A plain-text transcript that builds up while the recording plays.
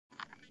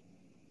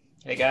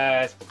Hey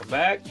guys, welcome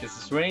back. This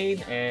is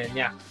Rain, and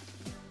yeah,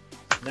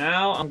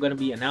 now I'm gonna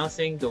be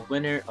announcing the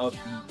winner of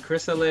the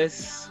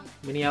Chrysalis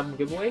mini album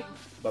giveaway.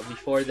 But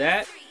before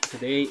that,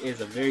 today is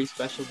a very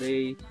special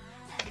day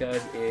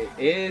because it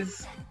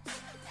is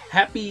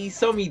Happy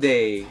Somi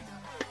Day.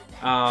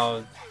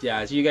 Yeah,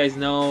 as you guys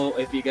know,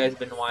 if you guys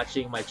been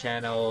watching my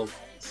channel,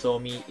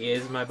 Somi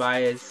is my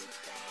bias.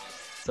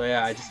 So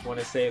yeah, I just want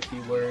to say a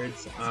few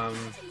words.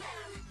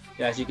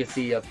 Yeah, as you can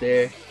see up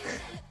there,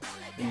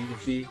 you can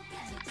see.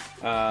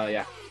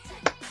 Yeah.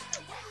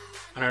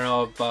 I don't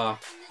know if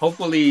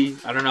hopefully,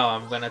 I don't know,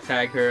 I'm gonna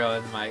tag her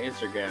on my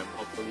Instagram.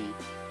 Hopefully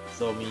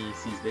Somi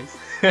sees this.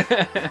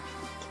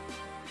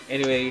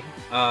 Anyway,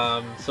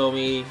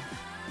 Somi,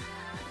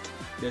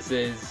 this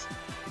is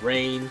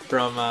Rain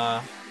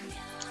from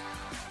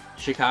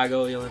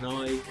Chicago,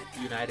 Illinois,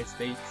 United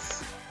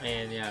States,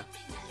 and yeah,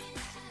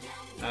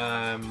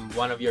 I'm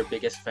one of your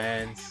biggest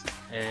fans,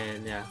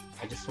 and yeah,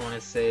 I just want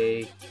to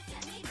say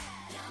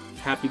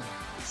happy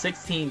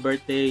 16th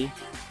birthday.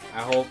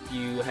 I hope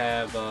you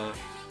have a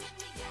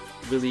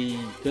really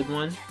good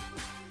one,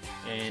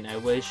 and I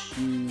wish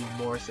you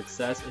more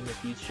success in the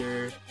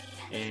future,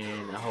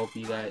 and I hope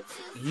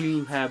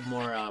you have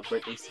more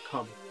birthdays to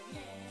come.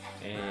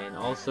 And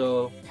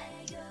also,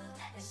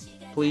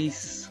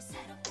 please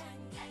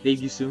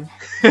debut soon.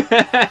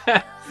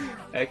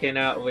 I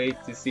cannot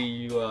wait to see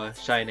you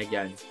shine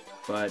again.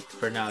 But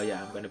for now,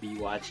 yeah, I'm gonna be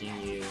watching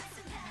you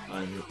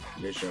on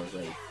your shows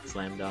like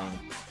Slam Dunk,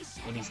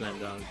 Uni Slam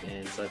Dunk,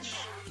 and such.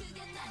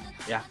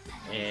 Yeah,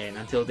 and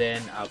until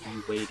then, I'll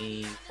be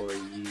waiting for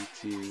you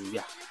to be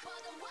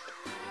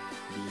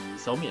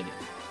Somi again,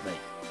 like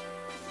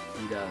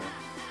be the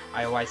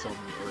IOI Somi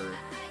or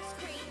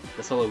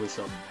the soloist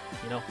Somi,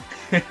 you know.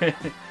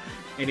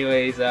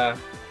 Anyways,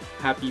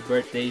 happy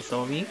birthday,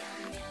 Somi.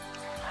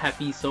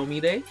 Happy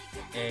Somi Day,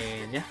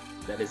 and yeah,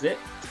 that is it.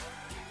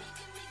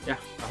 Yeah,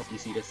 I hope you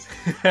see this.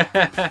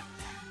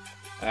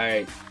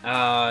 Alright,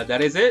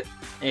 that is it.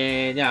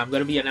 And yeah, I'm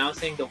gonna be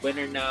announcing the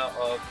winner now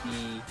of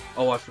the...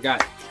 Oh, I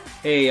forgot.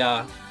 Hey,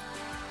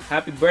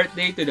 happy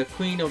birthday to the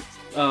Queen of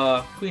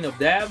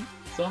Dab,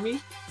 Somi.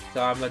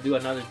 So I'm gonna do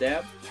another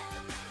dab.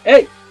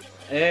 Hey!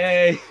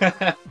 Hey!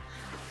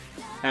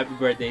 Happy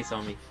birthday,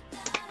 Somi.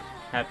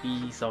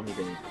 Happy Somi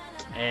Day.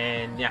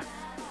 And yeah,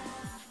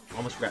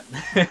 almost forgot.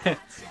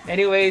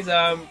 Anyways,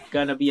 I'm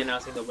gonna be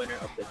announcing the winner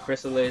of the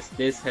Chrysalis.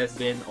 This has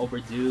been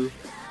overdue.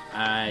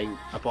 I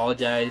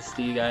apologize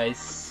to you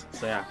guys.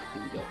 So yeah,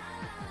 here we go.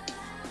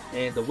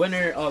 And the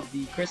winner of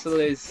the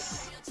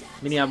Chrysalis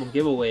mini album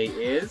giveaway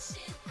is...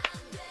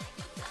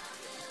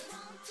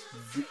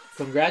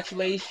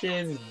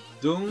 Congratulations,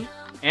 Doom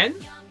N.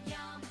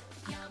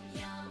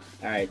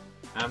 Alright,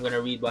 I'm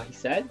gonna read what he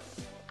said.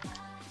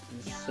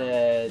 He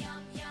said,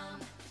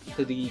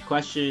 to the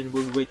question,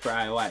 will we wait for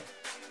IOI?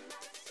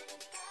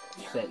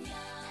 He said,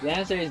 the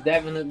answer is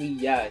definitely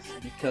yes,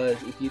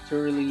 because if you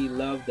truly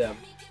love them,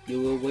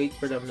 you will wait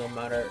for them no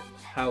matter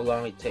how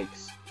long it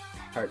takes.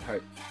 Heart,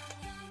 heart.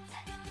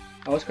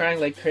 I was crying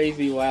like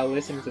crazy while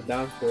listening to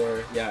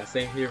Downpour. Yeah,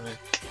 same here, man.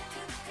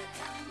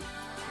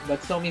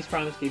 But Somi's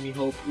promise gave me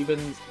hope, even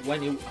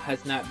when it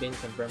has not been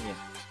confirmed yet.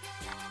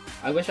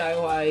 I wish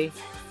IOI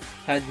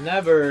had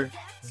never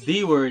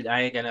the word,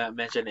 I ain't gonna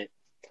mention it.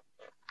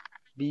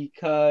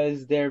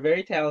 Because they're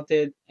very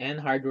talented and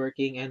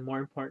hardworking, and more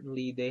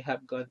importantly, they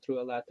have gone through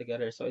a lot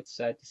together, so it's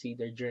sad to see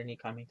their journey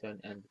coming to an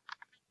end.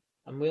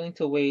 I'm willing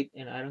to wait,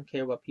 and I don't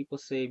care what people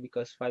say,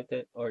 because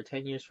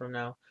 10 years from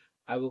now,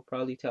 I will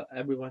probably tell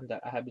everyone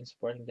that I have been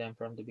supporting them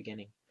from the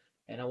beginning.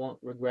 And I won't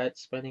regret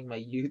spending my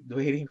youth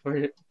waiting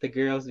for the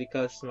girls,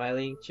 because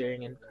smiling,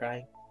 cheering, and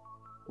crying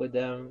with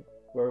them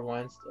were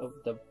once of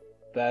the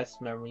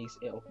best memories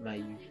of my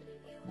youth.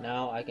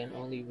 Now I can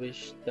only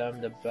wish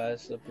them the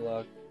best of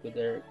luck with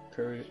their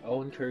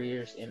own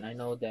careers, and I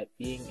know that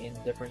being in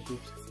different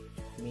groups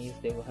means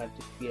they will have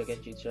to compete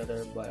against each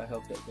other, but I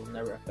hope that will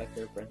never affect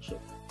their friendship.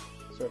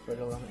 So for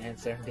the long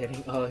answer, I'm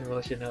getting all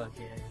emotional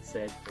here and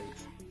sad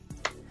face.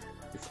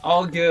 It's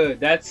all good.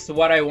 That's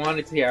what I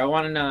wanted to hear. I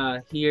wanted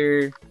to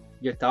hear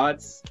your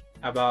thoughts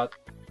about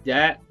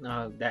that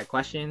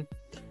question.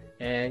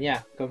 And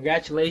yeah,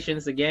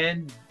 congratulations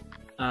again,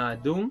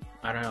 Doom.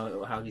 I don't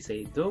know how you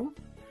say Doom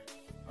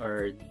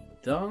or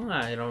Dung.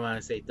 I don't want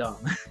to say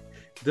Dung.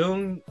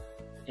 Doom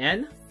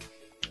N.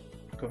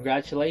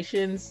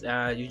 Congratulations.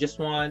 You just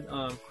won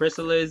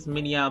Chrysalis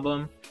mini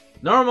album,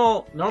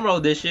 normal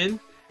edition,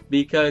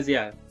 because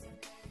yeah,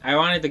 I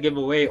wanted to give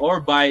away or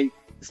buy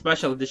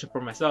special edition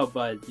for myself,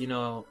 but you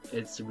know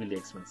it's really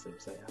expensive,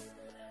 so yeah,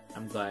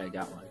 I'm glad I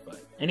got one. But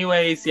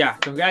anyways, yeah,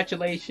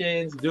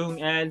 congratulations, Doom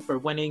N, for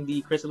winning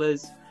the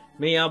Chrysalis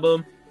mini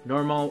album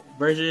normal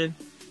version.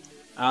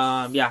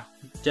 Yeah,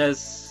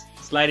 just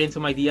slide into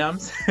my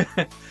DMs.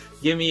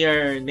 Give me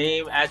your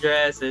name,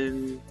 address,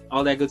 and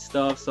all that good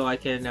stuff so I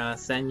can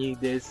send you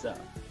this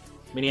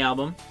mini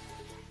album.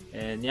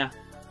 And yeah,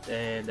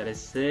 and that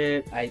is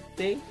it. I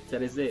think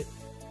that is it.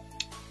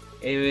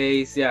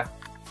 Anyways, yeah.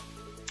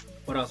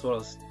 What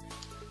else?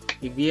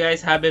 If you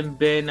guys haven't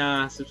been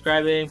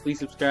subscribing, please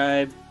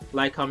subscribe,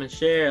 like, comment,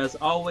 share. As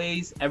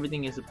always,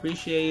 everything is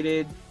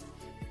appreciated.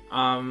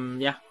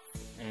 Yeah,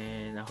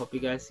 and I hope you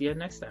guys see you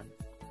next time.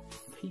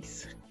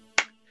 Peace.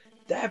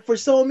 That for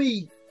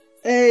Somi.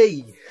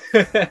 Hey.